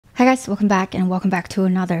Hi guys, welcome back and welcome back to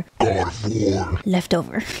another God of War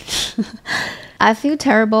leftover. I feel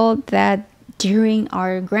terrible that during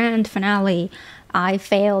our grand finale, I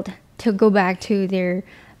failed to go back to their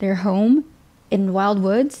home in Wild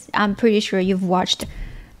Woods. I'm pretty sure you've watched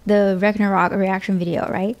the Ragnarok reaction video,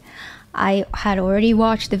 right? I had already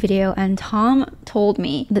watched the video and Tom told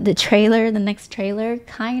me that the next trailer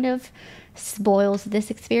kind of spoils this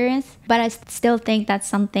experience, but I still think that's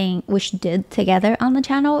something we should do together on the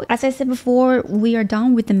channel. As I said before, we are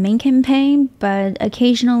done with the main campaign, but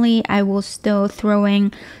occasionally I will still throw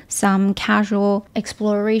in some casual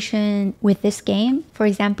exploration with this game. For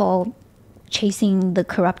example, chasing the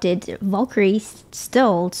corrupted Valkyries.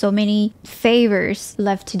 Still so many favors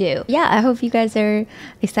left to do. Yeah, I hope you guys are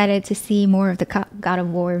excited to see more of the God of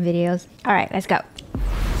War videos. All right, let's go.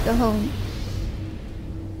 Let's go home.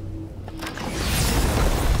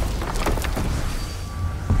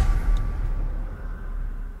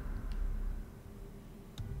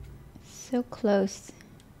 So close.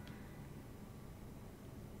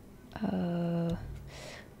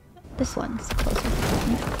 This one's closer.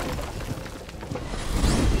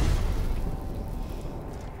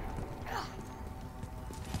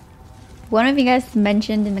 One of you guys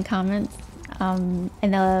mentioned in the comments in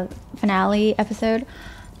the finale episode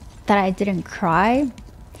that I didn't cry.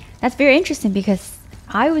 That's very interesting because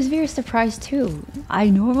I was very surprised too. I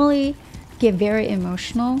normally get very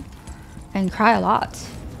emotional and cry a lot.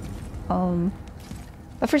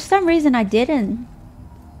 But for some reason I didn't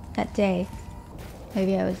that day.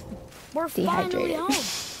 Maybe I was dehydrated. Finally home.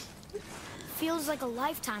 Feels like a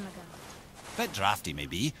lifetime ago. Bit drafty,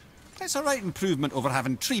 maybe. It's a right improvement over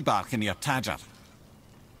having tree bark in your tadger.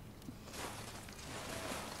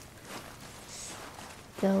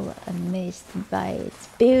 Still amazed by its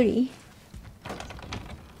beauty.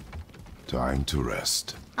 Time to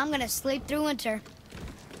rest. I'm gonna sleep through winter.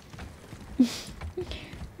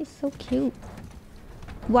 He's so cute.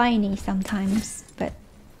 Whiny sometimes, but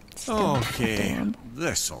still okay, adorable.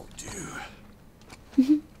 this'll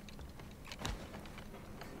do.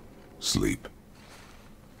 Sleep.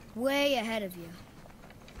 Way ahead of you.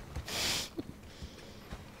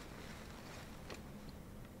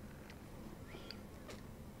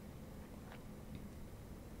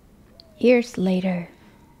 Years later.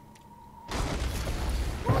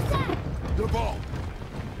 What's that? The ball.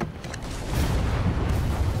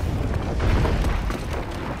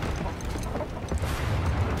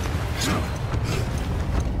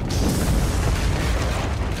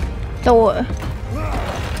 Thor.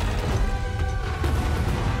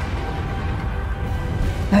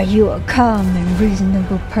 Are you a calm and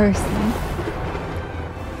reasonable person?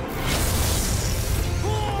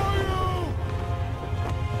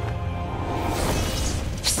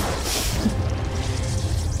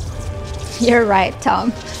 You're right,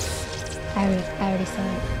 Tom. I already saw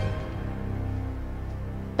it.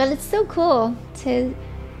 But it's so cool to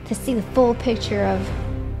see the full picture of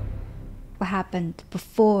what happened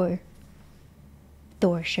before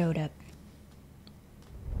Thor showed up.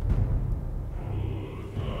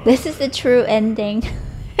 This is the true ending.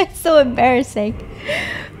 It's so embarrassing.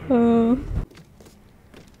 Oh.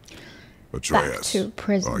 Atreus, Back to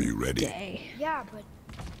prison are you ready? Day. Yeah, but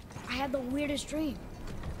I had the weirdest dream.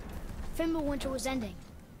 Fimbulwinter was ending,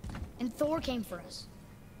 and Thor came for us.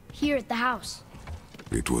 Here at the house.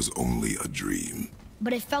 It was only a dream.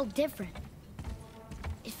 But it felt different.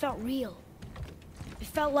 It felt real. It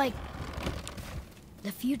felt like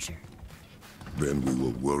the future. Then we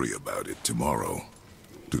will worry about it tomorrow.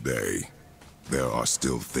 Today, there are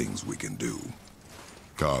still things we can do.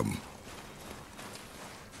 Come.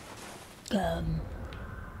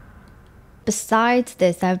 Besides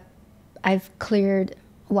this, I've cleared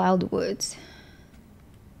Wild Woods.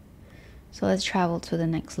 So let's travel to the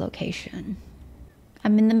next location.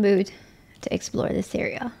 I'm in the mood to explore this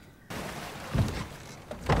area.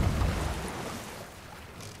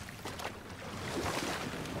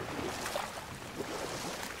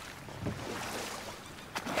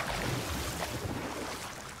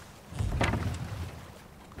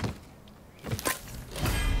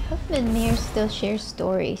 Mimir still shares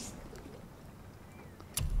stories.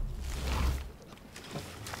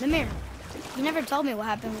 Mimir, you never told me what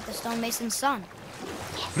happened with the stonemason's son.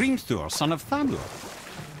 Hrimthur, son of Thamur.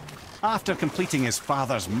 After completing his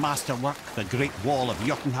father's masterwork, the Great Wall of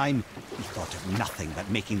Jotunheim, he thought of nothing but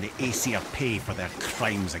making the Aesir pay for their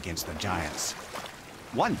crimes against the giants.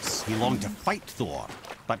 Once he longed to fight Thor,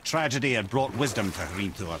 but tragedy had brought wisdom to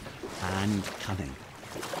Hrimthur and cunning.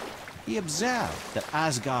 He observed that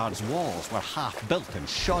Asgard's walls were half-built and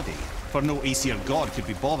shoddy, for no Aesir god could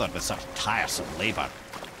be bothered with such tiresome labor.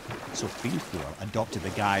 So Hrimthor adopted the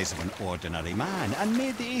guise of an ordinary man and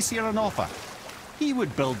made the Aesir an offer. He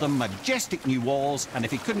would build them majestic new walls, and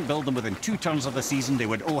if he couldn't build them within 2 turns of the season, they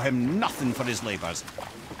would owe him nothing for his labours.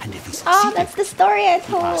 And if he succeeded, Oh, that's the story I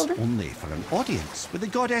he asked told. only for an audience with the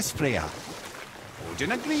goddess Freya.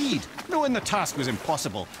 Odin agreed, knowing the task was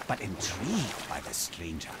impossible, but intrigued by the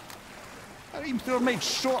stranger. Hrimthor made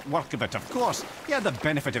short work of it, of course. He had the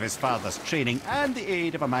benefit of his father's training and the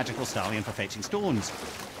aid of a magical stallion for fetching stones.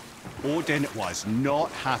 Odin was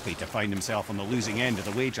not happy to find himself on the losing end of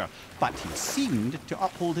the wager, but he seemed to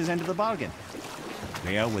uphold his end of the bargain.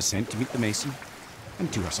 Freya was sent to meet the mason,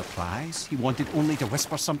 and to her surprise, he wanted only to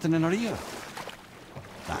whisper something in her ear.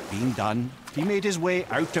 That being done, he made his way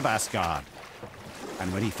out of Asgard.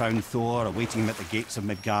 And when he found Thor awaiting him at the gates of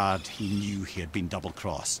Midgard, he knew he had been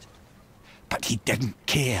double-crossed. But he didn't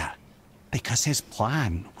care, because his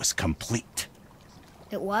plan was complete.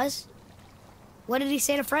 It was? What did he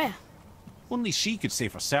say to Freya? Only she could say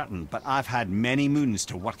for certain, but I've had many moons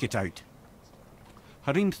to work it out.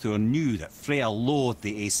 Hrimthor knew that Freya loathed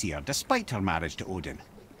the Aesir, despite her marriage to Odin,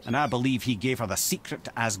 and I believe he gave her the secret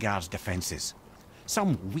to Asgard's defences.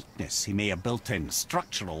 Some weakness he may have built in,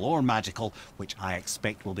 structural or magical, which I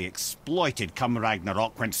expect will be exploited come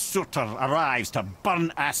Ragnarok when Surtur arrives to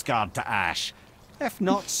burn Asgard to ash, if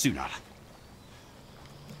not sooner.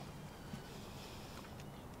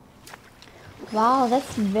 Wow,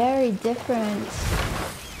 that's very different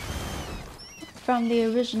from the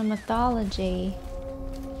original mythology.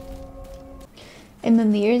 In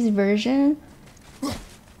Mimir's version,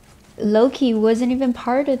 Loki wasn't even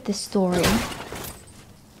part of the story.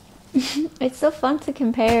 It's so fun to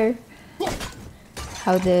compare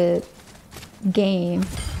how the game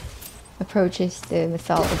approaches the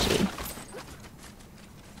mythology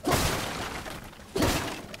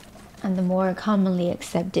and the more commonly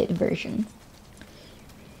accepted version.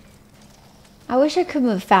 I wish I could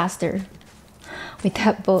move faster with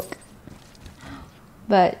that book,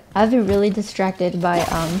 but I've been really distracted by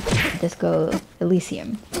Disco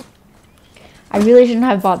Elysium. I really shouldn't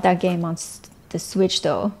have bought that game on the Switch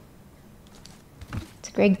though. It's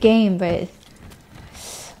a great game, but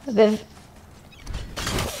a bit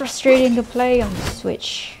frustrating to play on the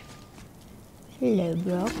Switch. Hello,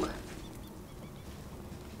 Brock.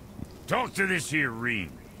 Talk to this here ring.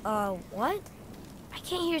 What? I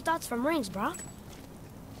can't hear thoughts from rings, Brock.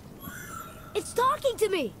 It's talking to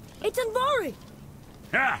me! It's Andvari!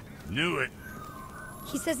 Ha! Knew it.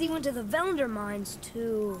 He says he went to the Velander mines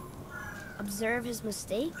to observe his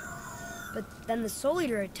mistake, but then the Soul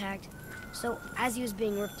Eater attacked, so as he was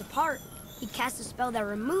being ripped apart, he cast a spell that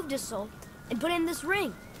removed his soul and put in this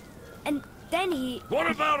ring. And then he... What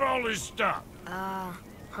about all his stuff?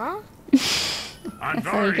 Huh?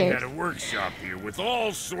 Andvari had a workshop here with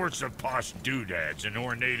all sorts of posh doodads and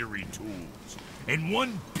ornatery tools, and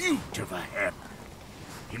one beaut of a hammer.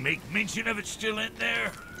 You make mention of it still in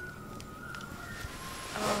there?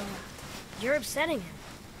 You're upsetting him.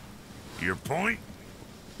 Your point?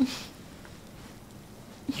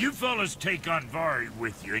 You fellas take Andvari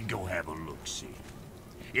with you and go have a look-see.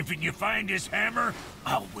 If you find his hammer,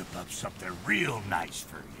 I'll whip up something real nice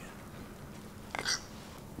for you.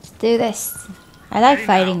 Let's do this. I like Hey,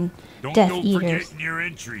 fighting now, Death don't Eaters. forgetting your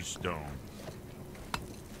entry stone.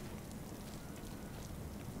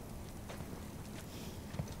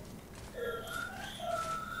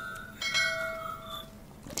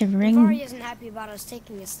 The ring. Andvari isn't happy about us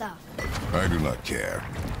taking his stuff. I do not care.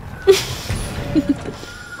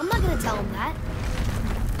 I'm not gonna tell him that.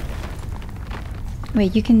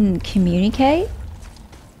 Wait, you can communicate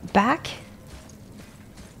back?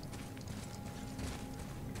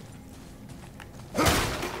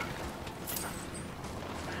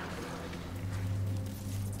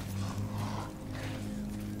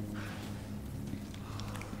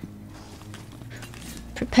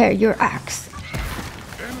 Prepare your axe.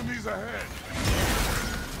 Enemies ahead.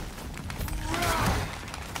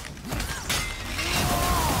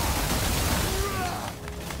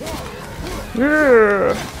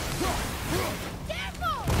 Woo!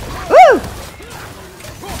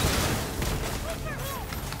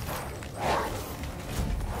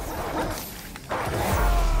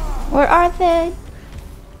 Where are they?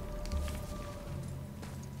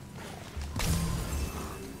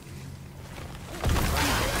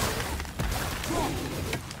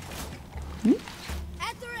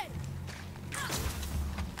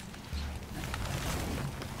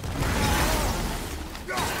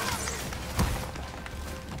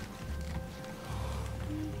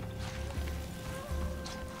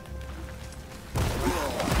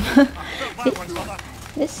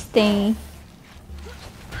 This thing.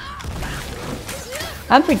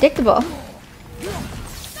 Unpredictable.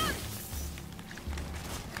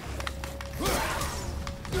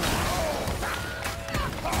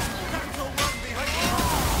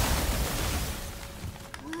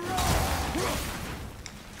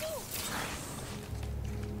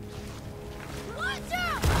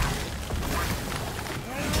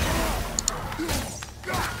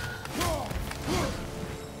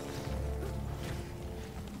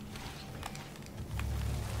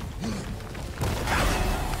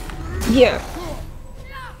 Yeah.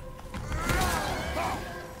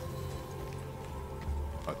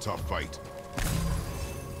 A tough fight.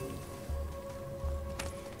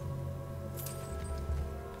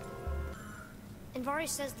 Andvari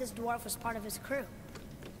says this dwarf was part of his crew.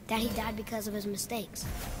 That he died because of his mistakes.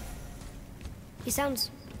 He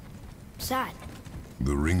sounds sad.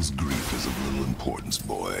 The ring's grief is of little importance,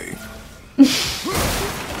 boy.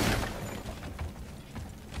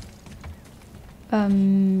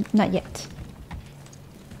 Not yet.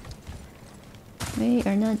 We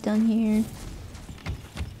are not done here.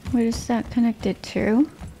 Where is that connected to?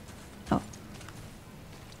 Oh.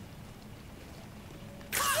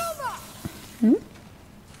 Hmm?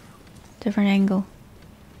 Different angle.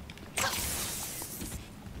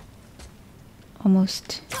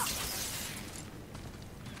 Almost.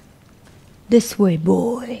 This way,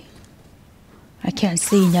 boy. I can't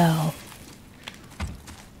see now.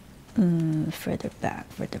 Further back,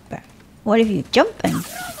 further back. What if you jumping?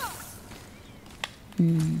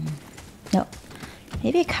 No.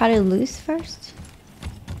 Maybe I cut it loose first?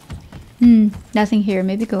 Nothing here.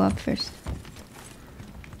 Maybe go up first.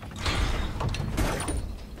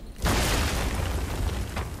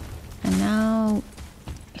 And now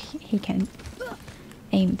he can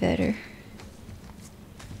aim better.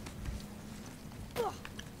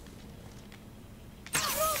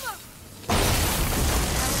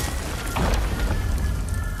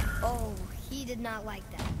 Not like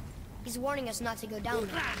that. He's warning us not to go down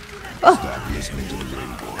there. Oh. Stop listening to the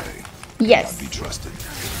ring, boy. Yes. Be trusted.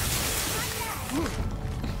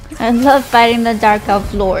 I love fighting the Dark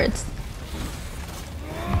Elf Lords.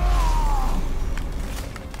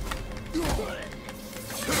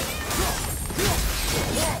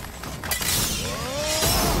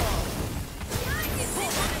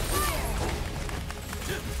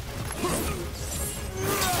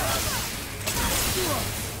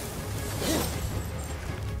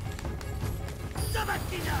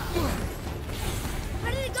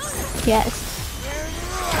 Yes.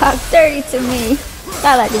 Talk dirty to me.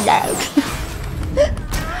 I like the dog.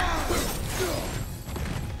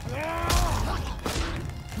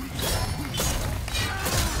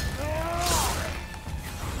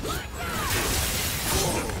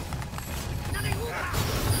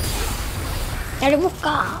 Dari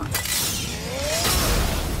buka.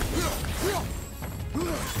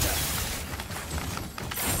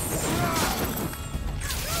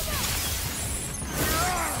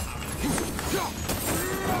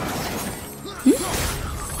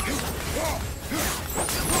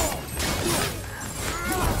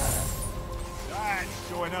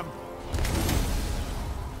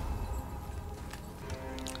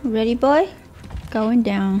 Ready, boy? Going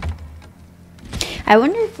down. I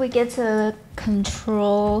wonder if we get to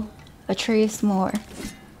control Atreus more.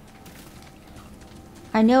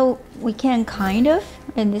 I know we can kind of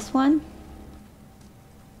in this one,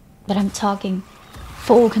 but I'm talking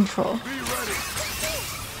full control.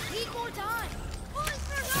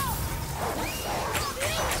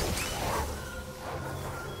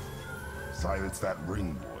 Silence that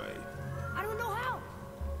ring, boy. I don't know how.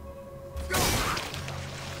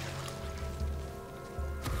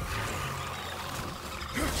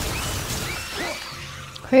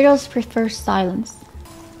 Kratos prefers silence.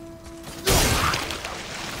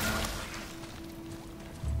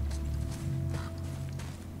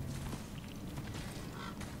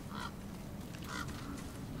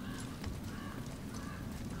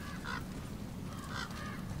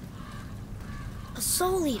 A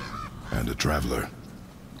soul eater. And a traveler.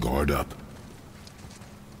 Guard up.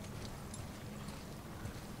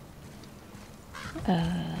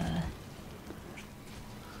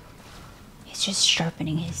 He's just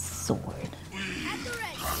sharpening his sword.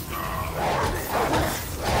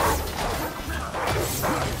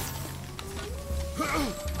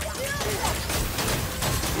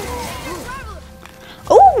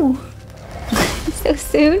 Oh! So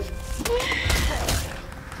soon?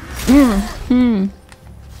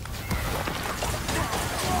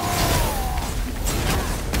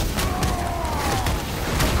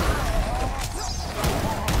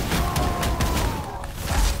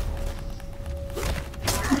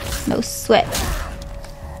 No sweat.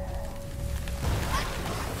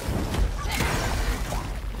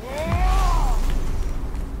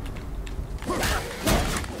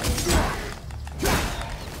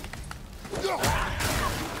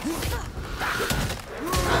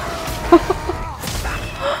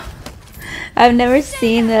 I've never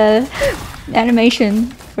seen the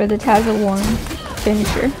animation for the Tassel Worm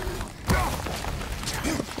finisher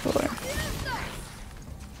before.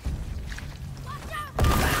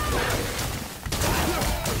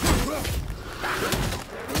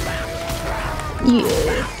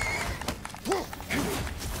 Yeah.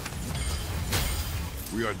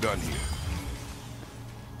 We are done here.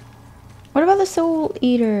 What about the Soul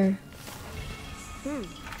Eater?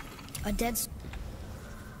 A dead.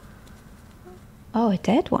 Oh, a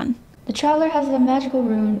dead one. The traveler has a magical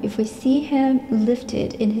rune. If we see him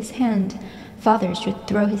lifted in his hand, father should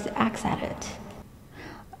throw his axe at it.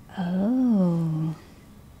 Oh.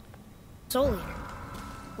 Soul Eater.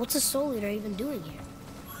 What's a Soul Eater even doing here?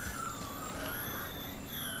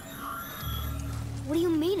 What do you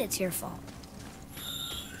mean it's your fault?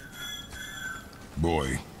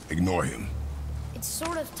 Boy, ignore him. It's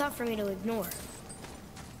sort of tough for me to ignore.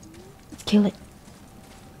 Let's kill it.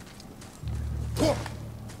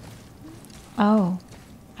 Oh,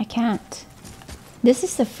 I can't. This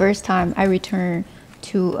is the first time I return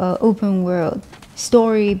to an open world,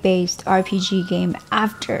 story-based RPG game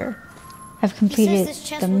after I've completed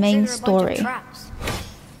the main story.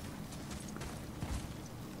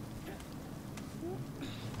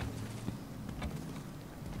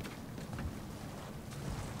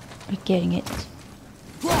 We're getting it.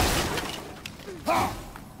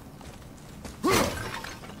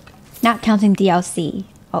 Not counting DLC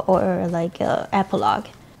or like epilogue.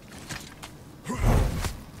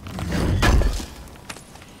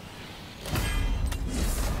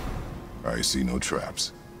 I see no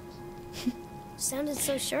traps. Sounded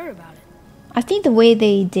so sure about it. I think the way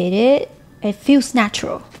they did it, it feels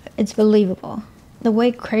natural. It's believable. The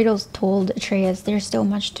way Kratos told Atreus there's still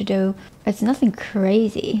much to do, it's nothing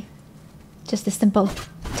crazy. Just a simple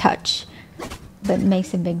touch, but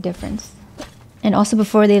makes a big difference. And also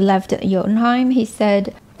before they left Jotunheim, he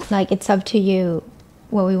said, like, it's up to you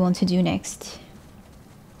what we want to do next.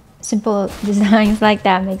 Simple designs like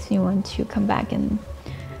that makes me want to come back and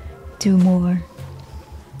do more.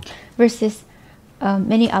 Versus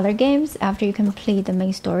many other games, after you complete the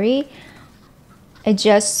main story, it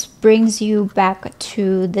just brings you back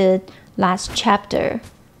to the last chapter.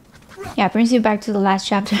 Yeah, it brings you back to the last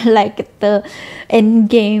chapter, like the end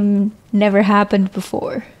game never happened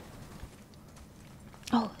before.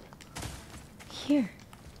 Oh, here.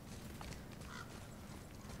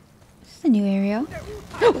 This is a new area.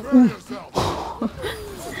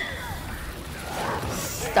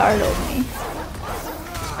 Startled me.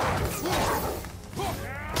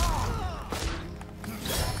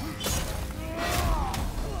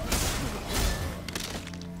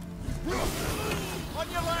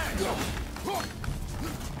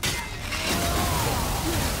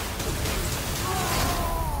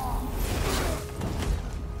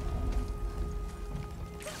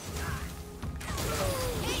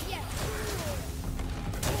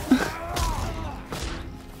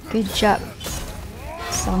 Good job,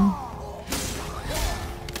 son.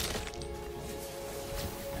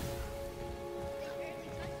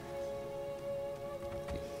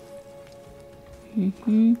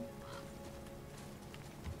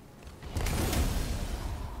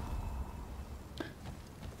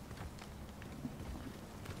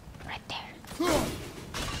 Right there.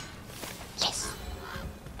 Yes.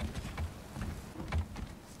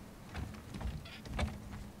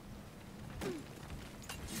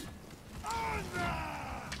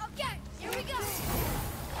 Okay, here we go.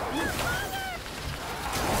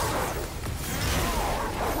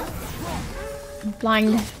 I'm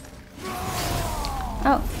blind.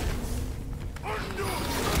 Oh.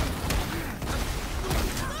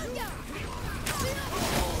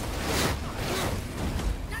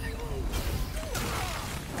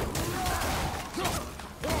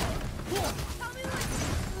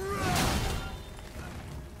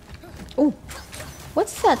 Oh,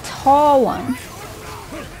 what's that tall one?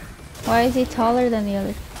 Why is he taller than the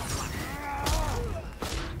other?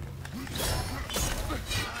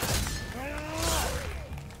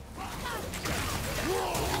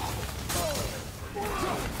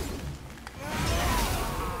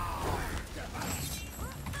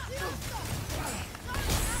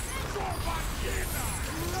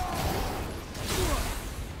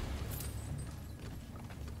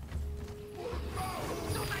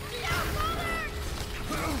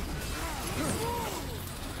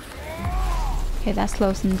 Okay, that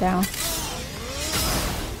slows him down.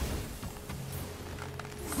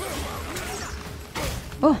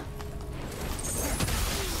 Oh.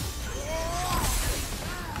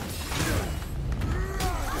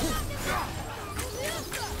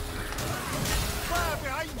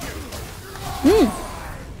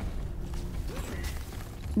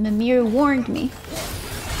 Mimir warned me.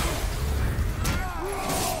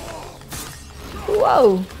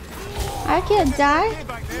 Whoa! I can't die.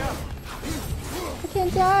 I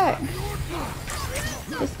can't die.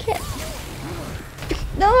 Just can't.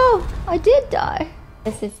 No! I did die.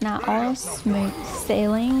 This is not all smooth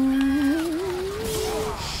sailing.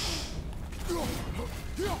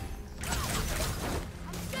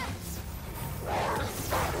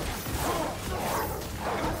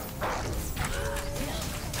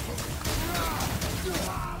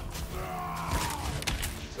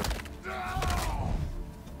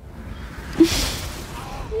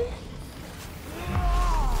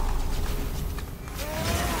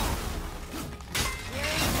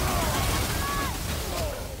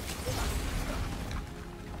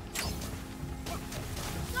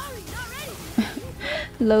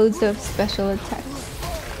 Loads of special attacks.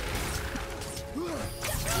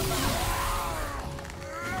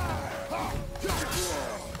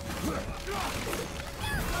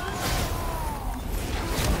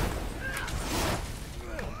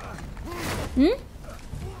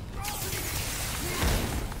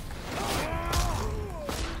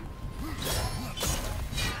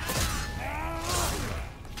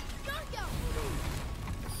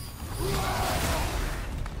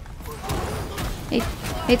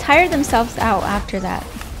 They tire themselves out after that,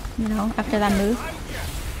 you know, after that move.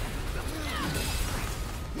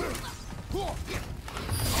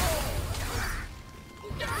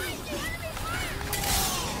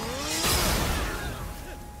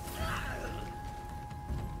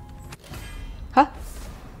 Huh?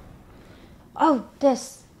 Oh,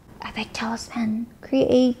 this. Epic talisman.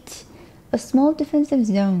 Create a small defensive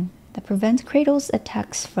zone that prevents Kratos'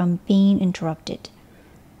 attacks from being interrupted,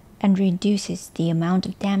 and reduces the amount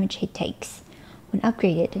of damage he takes. When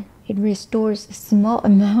upgraded, it restores a small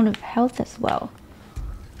amount of health as well.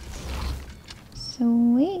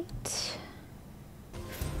 Sweet.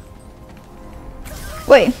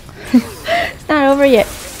 Wait, it's not over yet.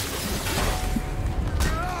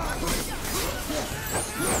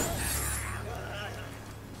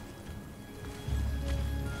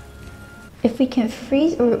 If we can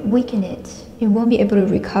freeze or weaken it, it won't be able to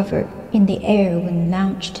recover in the air when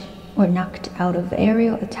launched or knocked out of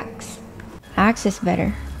aerial attacks. Axe is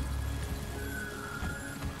better.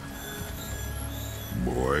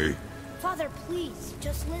 Boy. Father, please,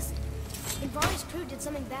 just listen. Invari's crew did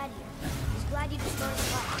something bad here. He's glad you destroyed the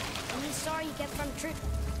fire, and he's sorry you kept from the truth.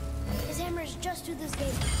 His hammer is just who this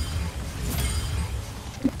game.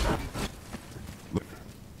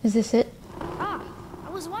 Is this it? Ah, I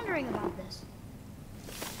was wondering about this.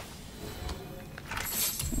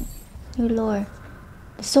 New lore.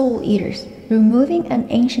 The Soul Eaters. Removing an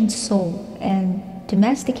ancient soul and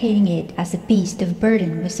domesticating it as a beast of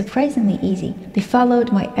burden was surprisingly easy. They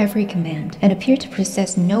followed my every command and appeared to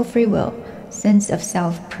possess no free will, sense of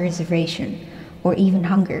self-preservation, or even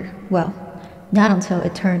hunger. Well, not until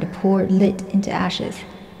it turned a poor Lit into ashes.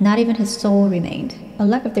 Not even his soul remained. A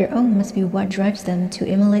lack of their own must be what drives them to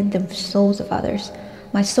immolate the souls of others.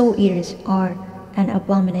 My Soul Eaters are an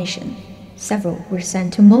abomination. Several were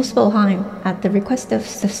sent to Muspelheim at the request of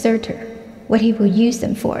the Surtur. What he will use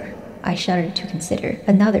them for, I shudder to consider.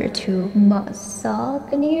 Another to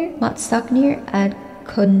Matsagnir at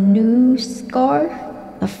Konusgar.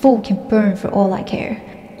 A fool can burn for all I care.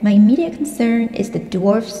 My immediate concern is the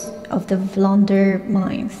dwarfs of the Vlonder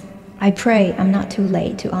mines. I pray I'm not too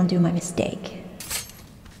late to undo my mistake.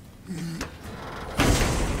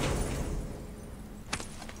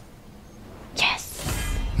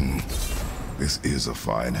 This is a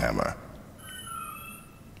fine hammer.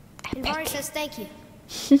 Invari says thank you.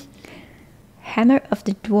 Hammer of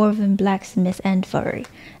the Dwarven Blacksmith Andvari.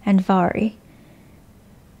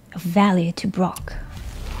 Of value to Brock.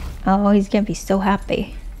 Oh, he's gonna be so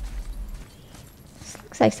happy. This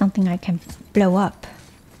looks like something I can blow up.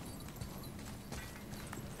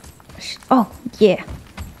 Oh, yeah.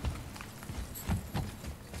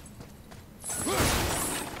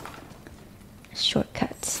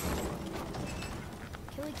 Shortcuts.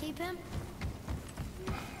 Can we keep him?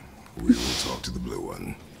 We will talk to the blue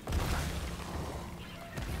one.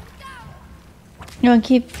 You want to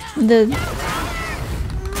keep the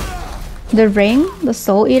ring, the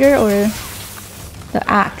Soul Eater, or the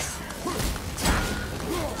axe?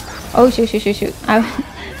 Oh, shoot.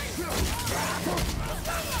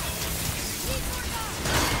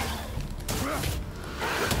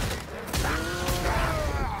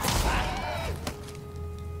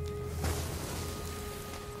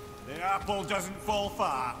 The apple doesn't fall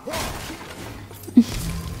far.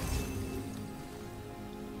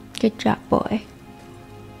 Good job, boy.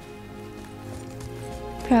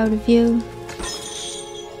 Proud of you.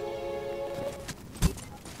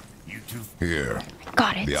 to... Here.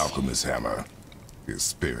 Got it. The alchemist's hammer. His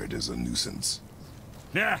spirit is a nuisance.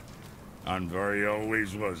 Yeah, Unheard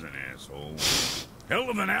always was an asshole. Hell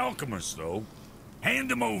of an alchemist, though.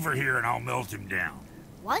 Hand him over here and I'll melt him down.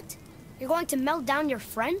 What? You're going to melt down your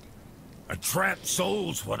friend? A trapped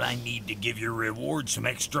soul's what I need to give your reward some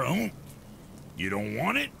extra oomph. You don't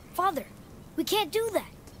want it? Father, we can't do that.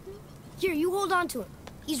 Here, you hold on to him.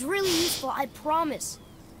 He's really useful, I promise.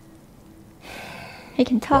 He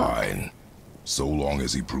can talk. Fine. So long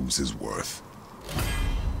as he proves his worth.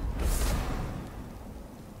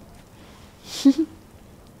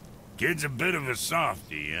 Kid's a bit of a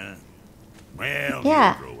softie, huh? Well,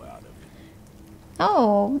 Yeah. he'll grow out of it.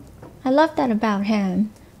 Oh, I love that about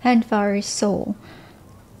him. Handfire Soul.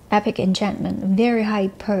 Epic enchantment. Very high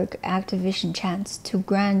perk activation chance to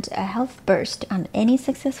grant a health burst on any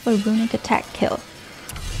successful runic attack kill.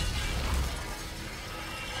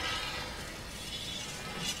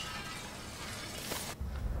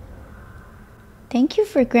 Thank you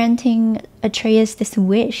for granting Atreus this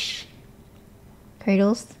wish.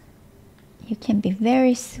 Kratos, you can be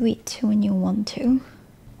very sweet when you want to.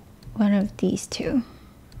 One of these two.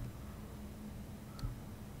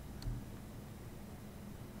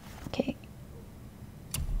 Okay.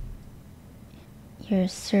 Your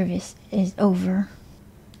service is over.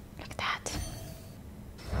 Look at that.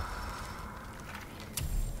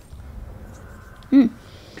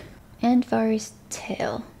 Andvari's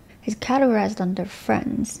tale is categorized under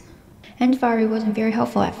friends. Andvari wasn't very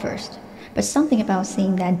helpful at first, but something about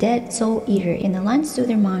seeing that dead soul eater in the lines through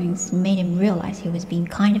their minds made him realize he was being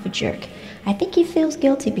kind of a jerk. I think he feels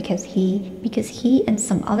guilty because he and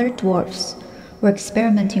some other dwarfs were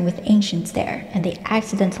experimenting with ancients there, and they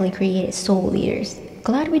accidentally created soul eaters.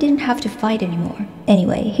 Glad we didn't have to fight anymore.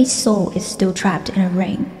 Anyway, his soul is still trapped in a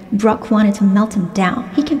ring. Brock wanted to melt him down.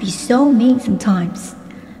 He can be so mean sometimes.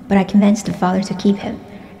 But I convinced the father to keep him,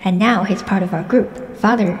 and now he's part of our group.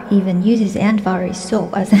 Father even uses Andvari's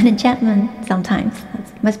soul as an enchantment sometimes.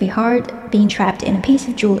 It must be hard being trapped in a piece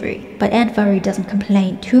of jewelry, but Andvari doesn't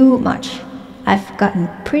complain too much. I've gotten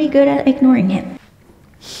pretty good at ignoring him.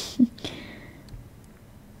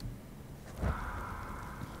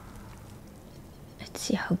 Let's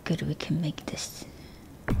see how good we can make this.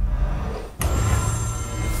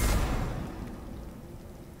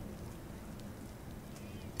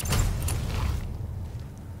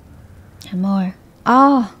 And more.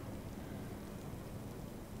 Oh!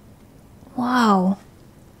 Wow.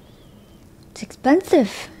 It's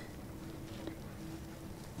expensive.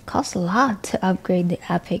 Costs a lot to upgrade the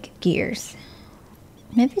epic gears.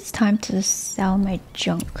 Maybe it's time to sell my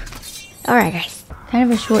junk. Alright guys,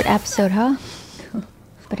 kind of a short episode, huh?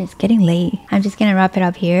 But it's getting late. I'm just gonna wrap it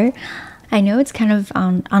up here. I know it's kind of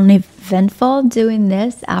uneventful doing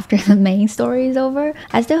this after the main story is over.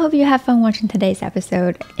 I still hope you have fun watching today's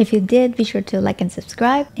episode. If you did, be sure to like and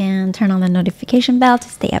subscribe and turn on the notification bell to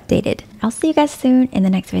stay updated. I'll see you guys soon in the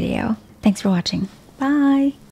next video. Thanks for watching. Bye!